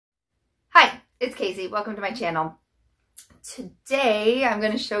It's Casey. Welcome to my channel. Today I'm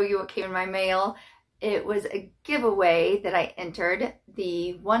going to show you what came in my mail. It was a giveaway that I entered,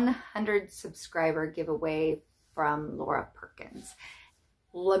 the 100 subscriber giveaway from Lauren Perkins.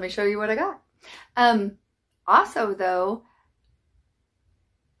 Let me show you what I got. Also though,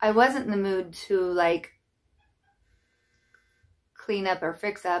 I wasn't in the mood to clean up or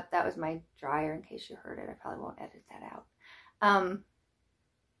fix up. That was my dryer, in case you heard it. I probably won't edit that out.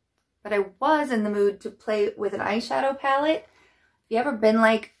 But I was in the mood to play with an eyeshadow palette. If you ever been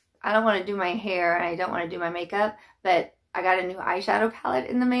like, I don't want to do my hair and I don't want to do my makeup, but I got a new eyeshadow palette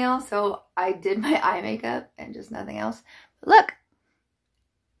in the mail, so I did my eye makeup and just nothing else. But look,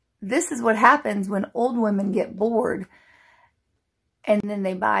 this is what happens when old women get bored and then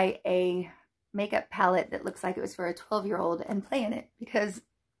they buy a makeup palette that looks like it was for a 12-year-old and play in it, because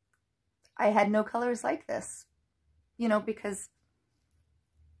I had no colors like this, you know, because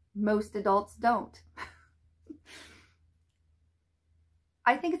most adults don't.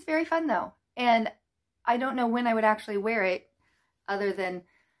 I think it's very fun though, and I don't know when I would actually wear it other than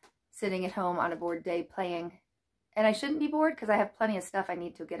sitting at home on a bored day playing. And I shouldn't be bored because I have plenty of stuff I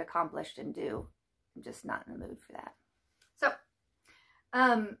need to get accomplished and do. I'm just not in the mood for that. So,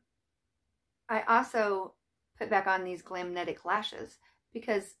 I also put back on these Glamnetic lashes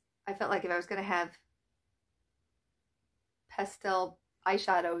because I felt like if I was going to have pastel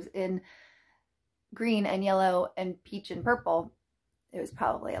eyeshadows in green and yellow and peach and purple, it was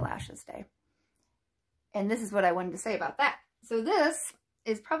probably a lashes day. And this is what I wanted to say about that. So this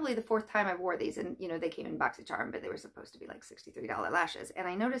is probably the fourth time I've wore these, and you know, they came in BoxyCharm, but they were supposed to be like $63 lashes. And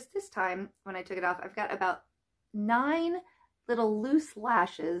I noticed this time when I took it off, I've got about 9 little loose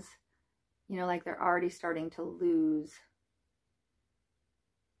lashes, you know, like they're already starting to lose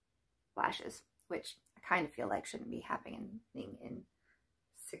lashes, which I kind of feel like shouldn't be happening in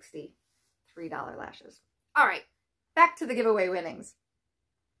 $63 lashes. All right, back to the giveaway winnings.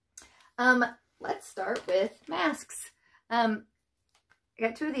 Let's start with masks. I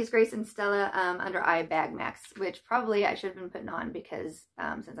got 2 of these Grace and Stella under eye bag masks, which probably I should have been putting on because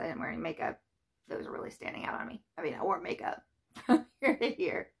since I didn't wear any makeup, those are really standing out on me. I mean, I wore makeup here to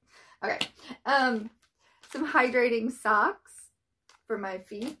here. Okay, some hydrating socks for my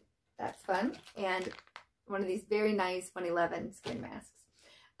feet. That's fun. And one of these very nice 111 skin masks.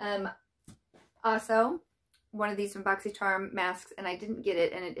 Also, one of these from BoxyCharm masks, and I didn't get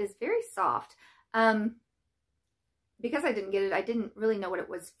it, and it is very soft. Because I didn't get it, I didn't really know what it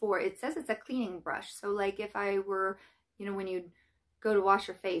was for. It says it's a cleaning brush. So like if I were, you know, when you go to wash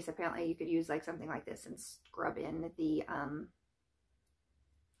your face, apparently you could use like something like this and scrub in the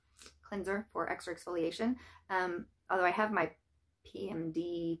cleanser for extra exfoliation. Although I have my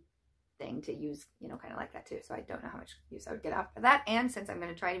PMD thing to use, you know, kind of like that too. So I don't know how much use I would get out of that. And since I'm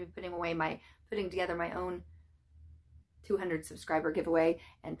going to try to be putting together my own 200 subscriber giveaway,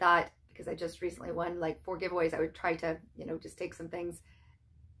 and thought, because I just recently won like 4 giveaways, I would try to, you know, just take some things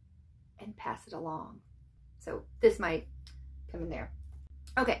and pass it along. So this might come in there.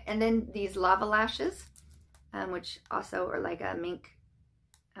 Okay, and then these lava lashes, which also are like a mink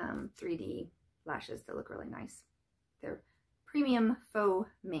 3D lashes that look really nice. They're premium faux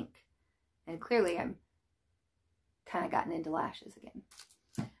mink. And clearly I'm kind of gotten into lashes again.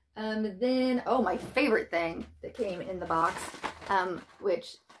 Then, oh, my favorite thing that came in the box,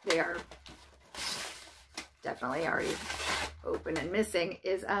 which they are definitely already open and missing,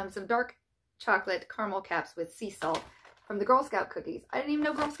 is some dark chocolate caramel caps with sea salt from the Girl Scout cookies. I didn't even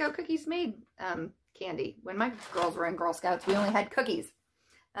know Girl Scout cookies made candy. When my girls were in Girl Scouts, we only had cookies.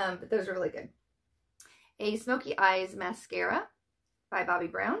 But those are really good. A Smoky Eyes mascara by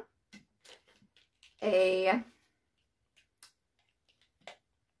Bobbi Brown. A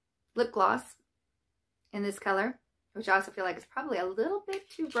lip gloss in this color, which I also feel like is probably a little bit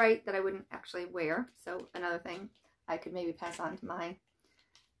too bright that I wouldn't actually wear. So another thing I could maybe pass on to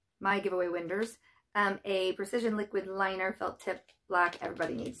my giveaway winners. A Precision Liquid Liner Felt Tip Black.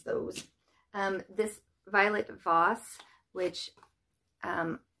 Everybody needs those. This Violet Voss, which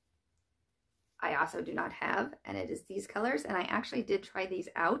I also do not have, and it is these colors. And I actually did try these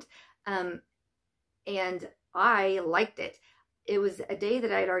out. And I liked it. It was a day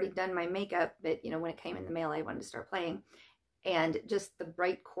that I had already done my makeup, but you know, when it came in the mail, I wanted to start playing. And just the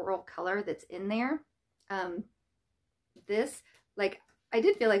bright coral color that's in there, this, like, I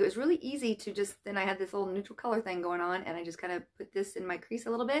did feel like it was really easy to just, then I had this little neutral color thing going on, and I just kind of put this in my crease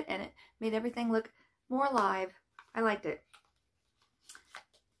a little bit, and it made everything look more alive. I liked it.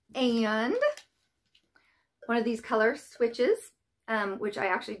 And one of these color switches, which I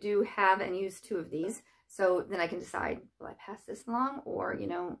actually do have and use 2 of these. So then I can decide, will I pass this along, or, you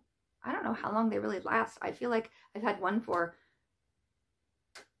know, I don't know how long they really last. I feel like I've had one for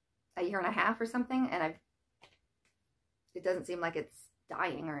a year and a half or something, and it doesn't seem like it's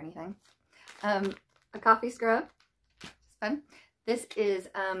dying or anything. A coffee scrub. It's fun. This is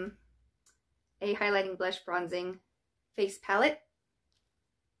a highlighting blush bronzing face palette.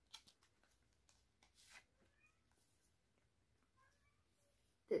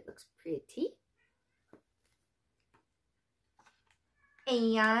 It looks pretty.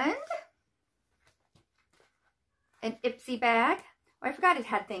 And an Ipsy bag. Oh, I forgot it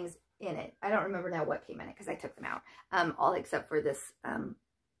had things in it. I don't remember now what came in it because I took them out. All except for this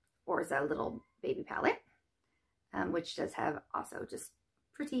Orza little baby palette, which does have also just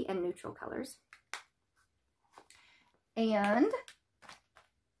pretty and neutral colors. And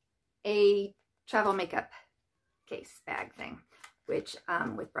a travel makeup case bag thing, which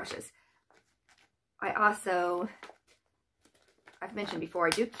with brushes. I've mentioned before,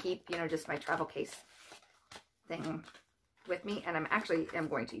 I do keep, you know, just my travel case thing with me, and I'm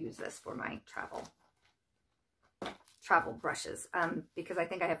going to use this for my travel brushes, because I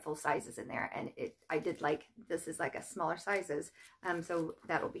think I have full sizes in there, and I did like, this is like a smaller sizes, so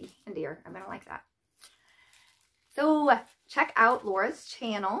that'll be handier. I'm gonna like that. So check out Laura's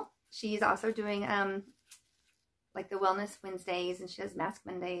channel. She's also doing like the Wellness Wednesdays, and she does Mask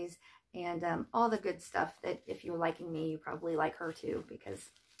Mondays, and all the good stuff that if you're liking me, you probably like her too, because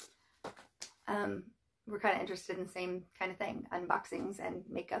we're kind of interested in the same kind of thing, unboxings and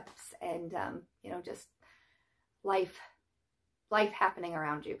makeups and, you know, just life happening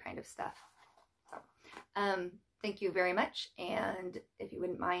around you kind of stuff. So, thank you very much. And if you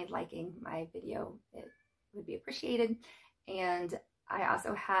wouldn't mind liking my video, it would be appreciated. And I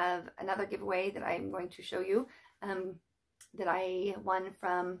also have another giveaway that I'm going to show you, that I won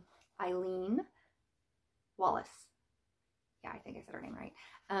from Eileen Wallace. Yeah, I think I said her name right.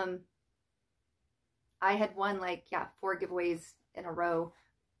 I had won like, 4 giveaways in a row,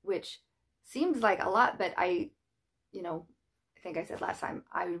 which seems like a lot, but you know, I think I said last time,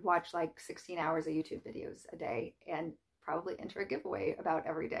 I would watch like 16 hours of YouTube videos a day and probably enter a giveaway about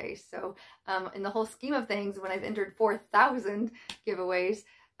every day. So in the whole scheme of things, when I've entered 4,000 giveaways,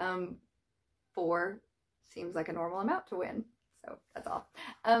 4 seems like a normal amount to win. So that's all.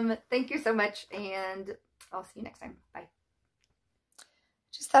 Thank you so much, and I'll see you next time. Bye.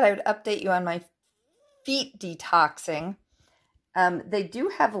 Just thought I would update you on my feet detoxing. They do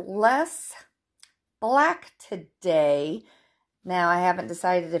have less black today. Now, I haven't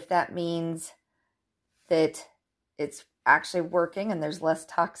decided if that means that it's actually working and there's less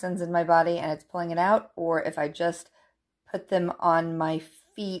toxins in my body and it's pulling it out, or if I just put them on my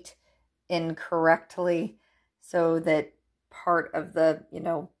feet incorrectly so that part of the, you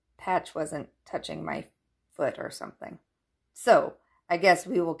know, patch wasn't touching my foot or something. So I guess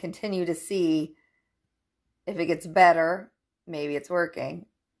we will continue to see if it gets better, maybe it's working,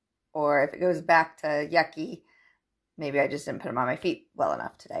 or if it goes back to yucky, maybe I just didn't put them on my feet well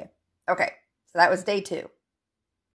enough today. Okay, so that was day 2.